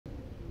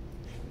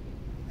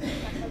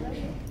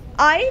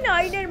আইন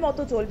আইনের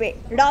মতো চলবে,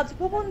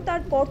 রাজভবন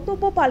তার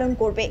কর্তব্য পালন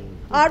করবে।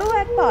 আরও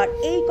একবার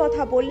এই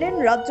কথা বললেন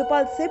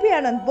রাজ্যপাল সিভি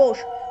আনন্দ বোস।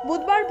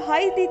 বুধবার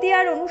ভাই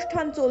দ্বিতীয়ার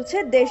অনুষ্ঠান চলছে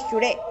দেশ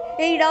জুড়ে।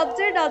 এই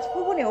রাজ্যের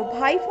রাজভবনেও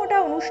ভাইফোঁটা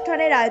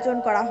অনুষ্ঠানের আয়োজন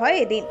করা হয়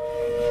এদিন।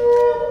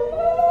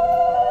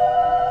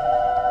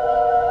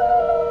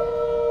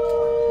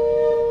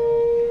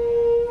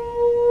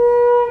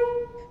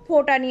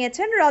 ফোঁটা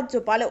নিয়েছেন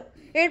রাজ্যপালও।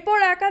 এরপর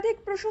একাধিক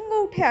প্রসঙ্গ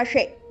উঠে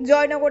আসে।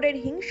 জয়নগরের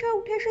হিংসা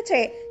উঠে এসেছে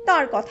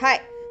তার কথায়।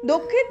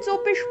 দক্ষিণ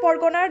 24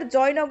 পরগনার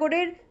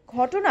জয়নগরের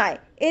ঘটনায়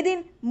এদিন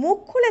মুখ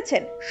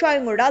খুলেছেন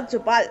স্বয়ং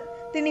রাজ্যপাল।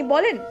 তিনি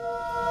বলেন,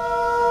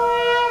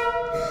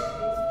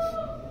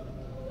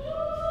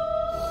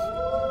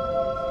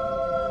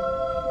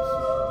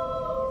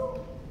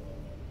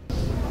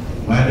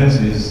 violence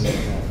is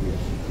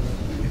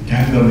a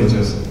cancer which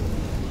has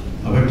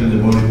affected the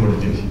body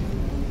politic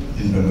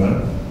in Bengal.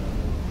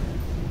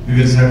 We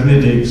will certainly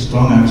take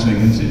strong action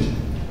against it.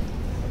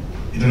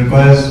 It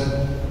requires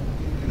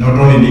not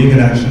only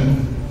legal action,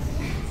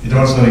 it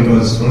also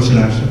requires social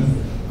action.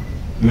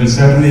 We will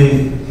certainly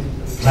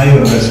try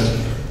our best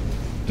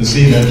to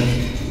see that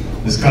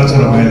this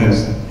culture of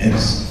violence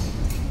ends.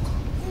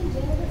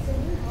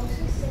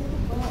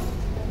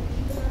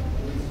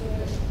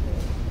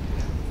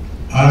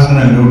 Arson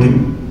and looting,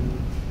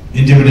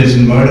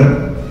 intimidation, murder,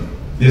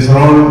 these are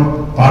all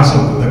parts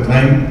of the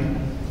crime.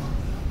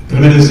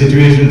 Criminal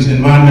situations,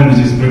 environment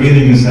which is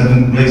prevailing in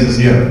certain places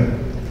here.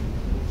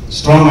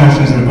 Strong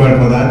action is required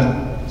for that.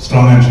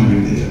 Strong action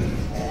will be there.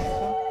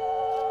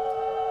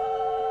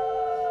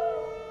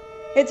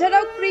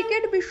 এছাড়াও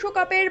cricket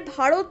বিশ্বকাপের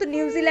Bharat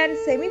New Zealand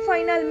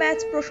semifinal match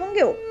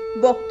প্রসঙ্গেও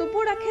বক্তব্য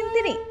রাখেন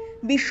তিনি।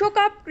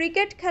 বিশ্বকাপ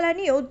cricket খেলা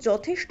নিয়েও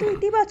যথেষ্ট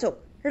ইতিবাচক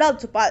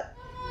রাজ্যপাল।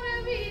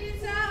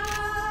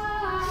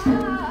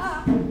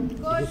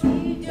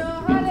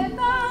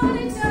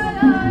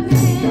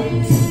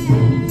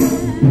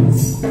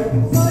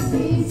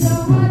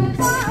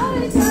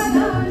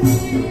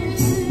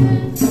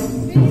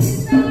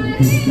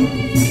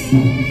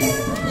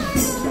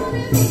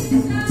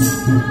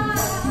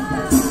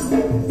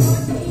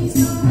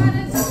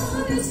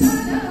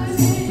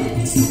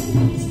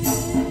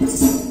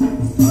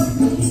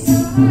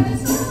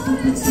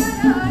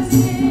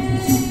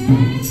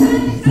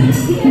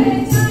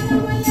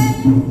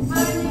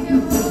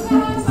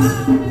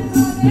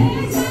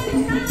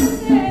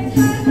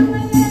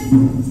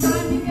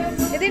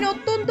 এদিন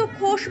অত্যন্ত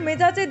খোশ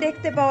মেজাজে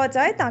দেখতে পাওয়া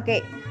যায় তাকে।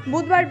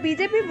 বুধবার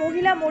বিজেপি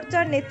মহিলা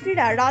মোর্চার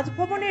নেত্রীরা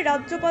রাজভবনে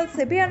রাজ্যপাল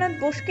সিভি আনন্দ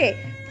বোসকে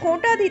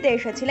ফোঁটা দিতে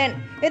এসেছিলেন।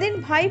 এদিন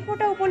ভাই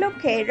ফোঁটা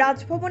উপলক্ষে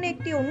রাজভবনে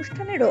একটি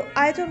অনুষ্ঠানেরও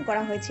আয়োজন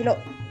করা হয়েছিল।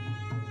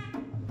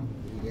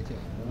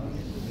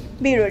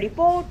 Bureau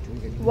report,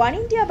 one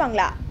India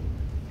Bangla.